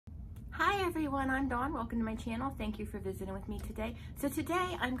Hi everyone, I'm Dawn. Welcome to my channel. Thank you for visiting with me today. So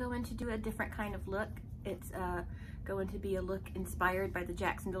today I'm going to do a different kind of look. It's going to be a look inspired by the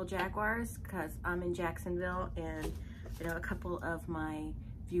Jacksonville Jaguars because I'm in Jacksonville and you know a couple of my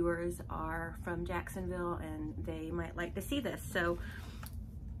viewers are from Jacksonville and they might like to see this. So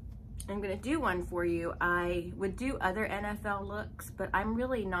I'm going to do one for you. I would do other NFL looks, but I'm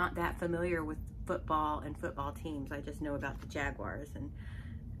really not that familiar with football and football teams. I just know about the Jaguars and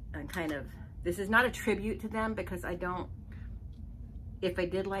kind of, this is not a tribute to them because I don't, if I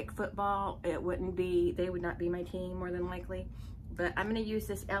did like football, it wouldn't be, they would not be my team more than likely. But I'm going to use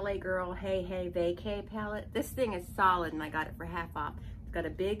this LA Girl Hey Hey Vacay palette. This thing is solid and I got it for half off. It's got a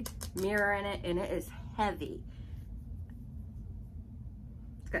big mirror in it and it is heavy.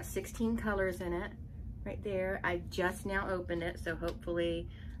 It's got 16 colors in it right there. I just now opened it, so hopefully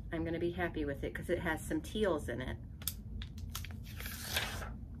I'm going to be happy with it because it has some teals in it.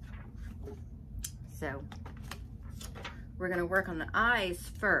 So we're going to work on the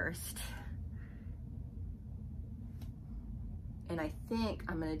eyes first. And I think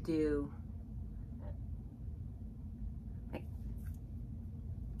I'm going to do,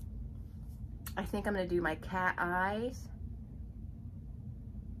 my cat eyes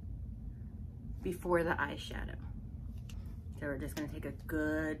before the eyeshadow. So we're just going to take a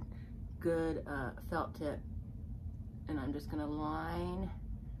good felt tip and I'm just going to line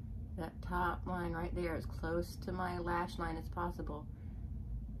that top line right there as close to my lash line as possible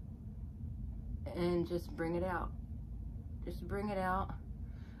and just bring it out. Just bring it out.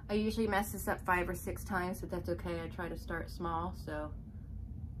 I usually mess this up 5 or 6 times, but that's okay. I try to start small, so.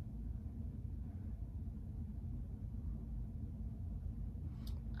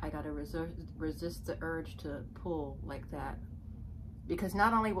 I gotta resist the urge to pull like that because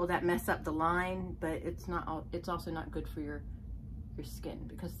not only will that mess up the line, but it's also not good for your skin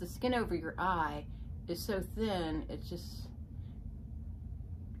because the skin over your eye is so thin,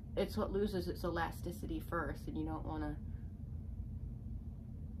 it's what loses its elasticity first, and you don't want to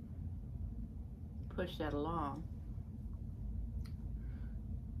push that along.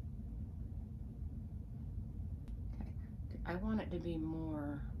 Okay. I want it to be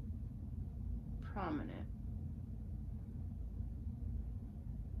more prominent.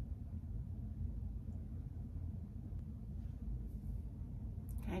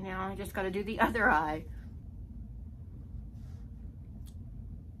 Okay, now I just got to do the other eye.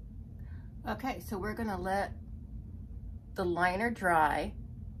 Okay, so we're going to let the liner dry.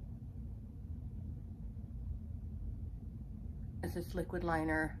 This liquid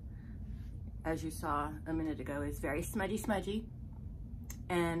liner, as you saw a minute ago, is very smudgy.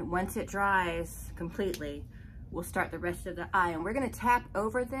 And once it dries completely, we'll start the rest of the eye. And we're going to tap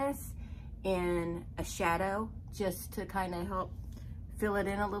over this in a shadow just to kind of help fill it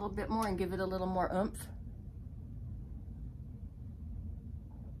in a little bit more and give it a little more oomph.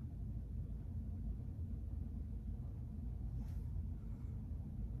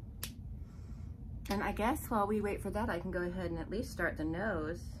 And I guess while we wait for that, I can go ahead and at least start the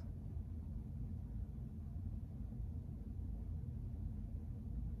nose.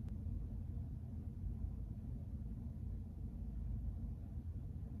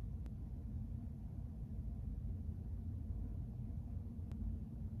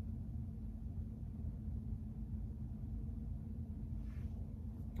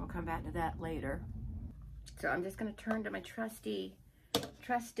 We'll come back to that later. So I'm just going to turn to my trusted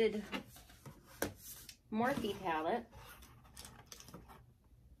Morphe palette.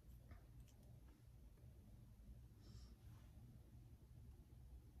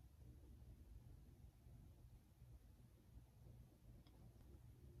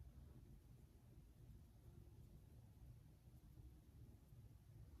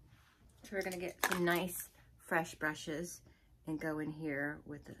 So we're going to get some nice fresh brushes and go in here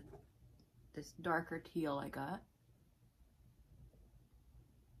with this darker teal I got.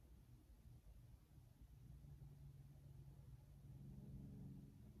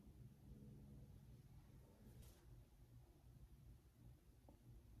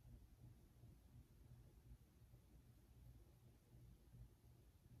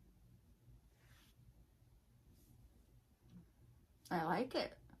 I like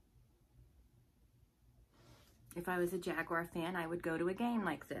it. If I was a Jaguar fan, I would go to a game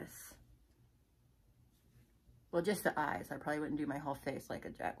like this. Well, just the eyes. I probably wouldn't do my whole face like a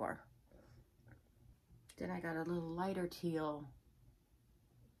Jaguar. Then I got a little lighter teal.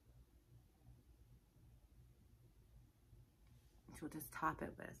 Which we'll just top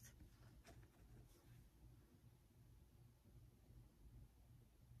it with.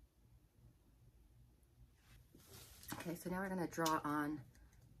 Okay, so now we're going to draw on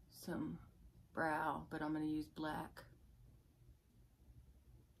some brow, but I'm going to use black.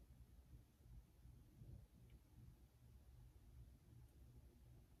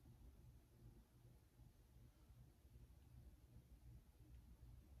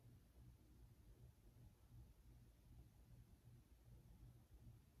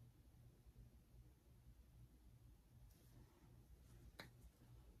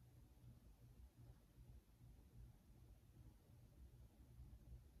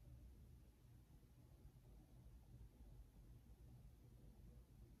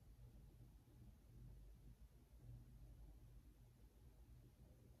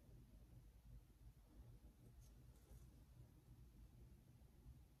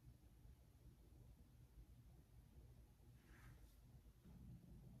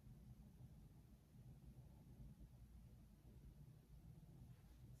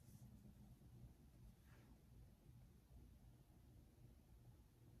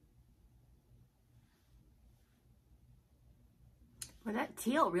 Well, that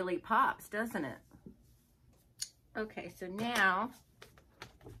teal really pops, doesn't it? Okay, so now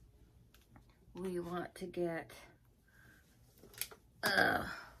we want to get,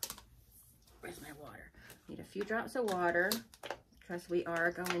 where's my water? Need a few drops of water because we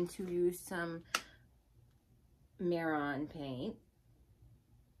are going to use some Maron paint.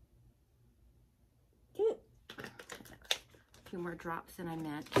 A few more drops than I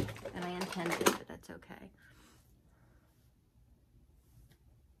meant, and I intended, but that's okay.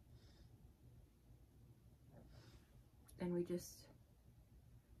 And we just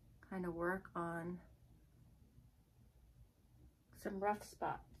kind of work on some rough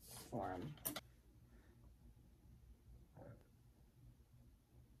spots for them.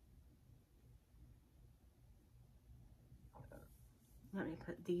 Let me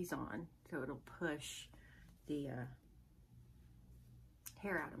put these on so it'll push the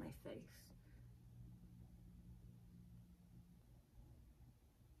hair out of my face.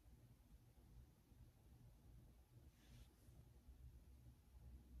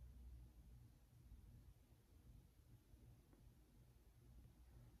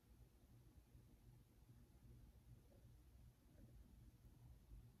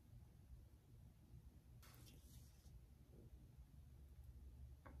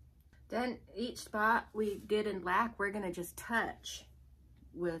 Then each spot we did in black, we're gonna just touch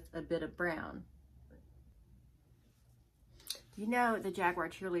with a bit of brown. You know the Jaguar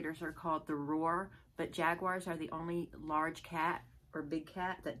cheerleaders are called the Roar, but Jaguars are the only large cat or big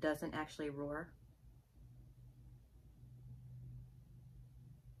cat that doesn't actually roar.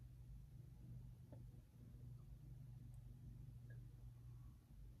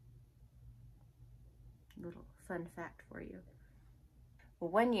 Little fun fact for you. Well,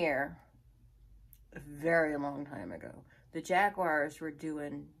 one year, a very long time ago, the Jaguars were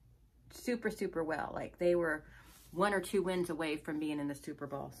doing super well. Like they were 1 or 2 wins away from being in the Super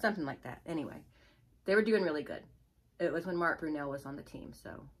Bowl, something like that. Anyway, they were doing really good. It was when Mark Brunell was on the team,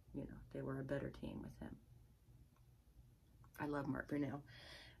 so, you know, they were a better team with him. I love Mark Brunell.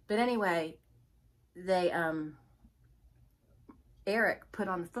 But anyway, they, Eric put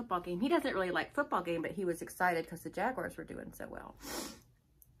on the football game. He doesn't really like football game, but he was excited because the Jaguars were doing so well.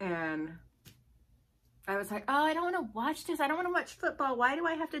 And I was like, oh, I don't want to watch this. I don't want to watch football. Why do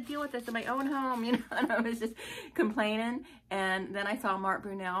I have to deal with this in my own home? You know, and I was just complaining. And then I saw Mark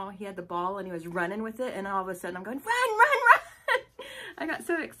Brunell. He had the ball and he was running with it. And all of a sudden I'm going, run. I got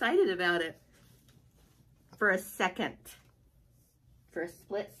so excited about it for a second, for a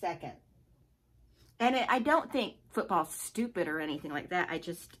split second. And I don't think football's stupid or anything like that. I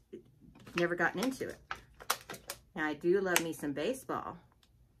just never gotten into it. Now I do love me some baseball.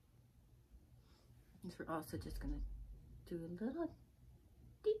 We're also just going to do a little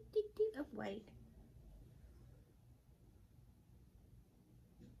dee of white.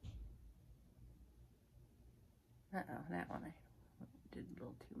 Uh-oh, that one I did a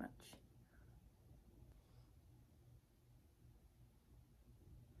little too much.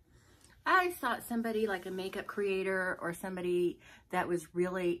 I thought somebody like a makeup creator or somebody that was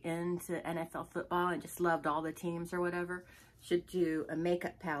really into NFL football and just loved all the teams or whatever should do a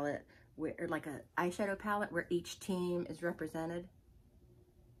makeup palette where, or like a eyeshadow palette where each team is represented,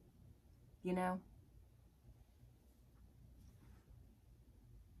 you know?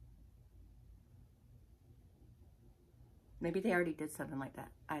 Maybe they already did something like that.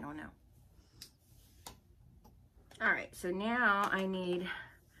 I don't know. All right, so now I need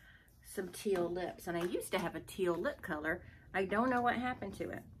some teal lips. And I used to have a teal lip color. I don't know what happened to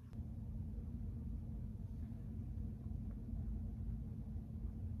it.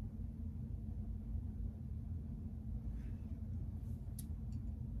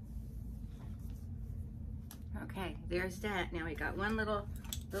 Okay, there's that. Now we got one little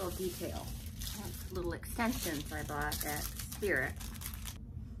detail. Little extensions I bought at Spirit.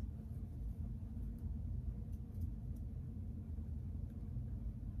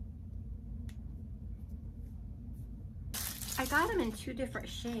 I got them in 2 different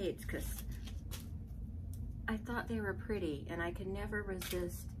shades because I thought they were pretty, and I could never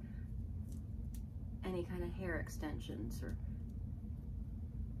resist any kind of hair extensions or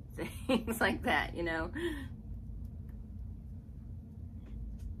things like that, you know.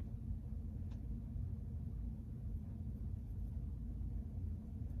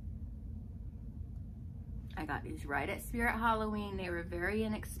 I got these right at Spirit Halloween. They were very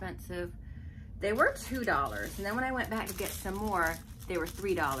inexpensive. They were $2, and then when I went back to get some more, they were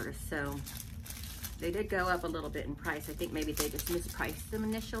 $3, so they did go up a little bit in price. I think maybe they just mispriced them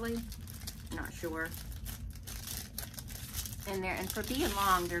initially. I'm not sure. And for being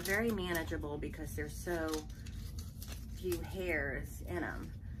long, they're very manageable because there's so few hairs in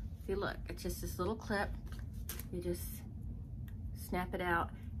them. See, look, it's just this little clip. You just snap it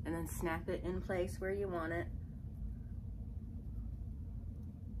out and then snap it in place where you want it.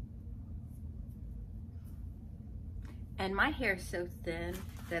 And my hair is so thin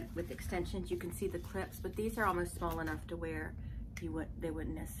that with extensions you can see the clips, but these are almost small enough to where they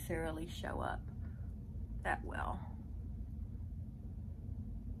wouldn't necessarily show up that well.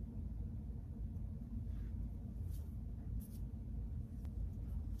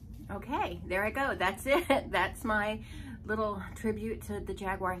 Okay, there I go. That's it. That's my little tribute to the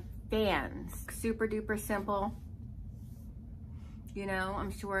Jaguar fans. Super duper simple. You know,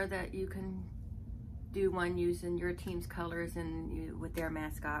 I'm sure that you can do one using your team's colors and with their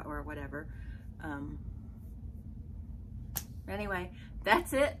mascot or whatever. Anyway,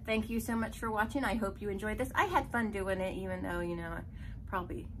 that's it. Thank you so much for watching. I hope you enjoyed this. I had fun doing it, even though, you know,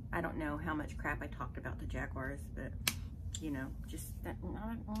 I don't know how much crap I talked about the Jaguars, but, you know, just that, I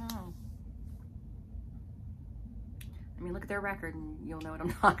don't know. I mean, look at their record and you'll know what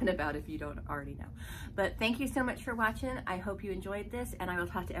I'm talking about if you don't already know. But thank you so much for watching. I hope you enjoyed this, and I will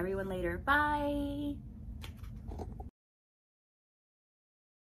talk to everyone later. Bye.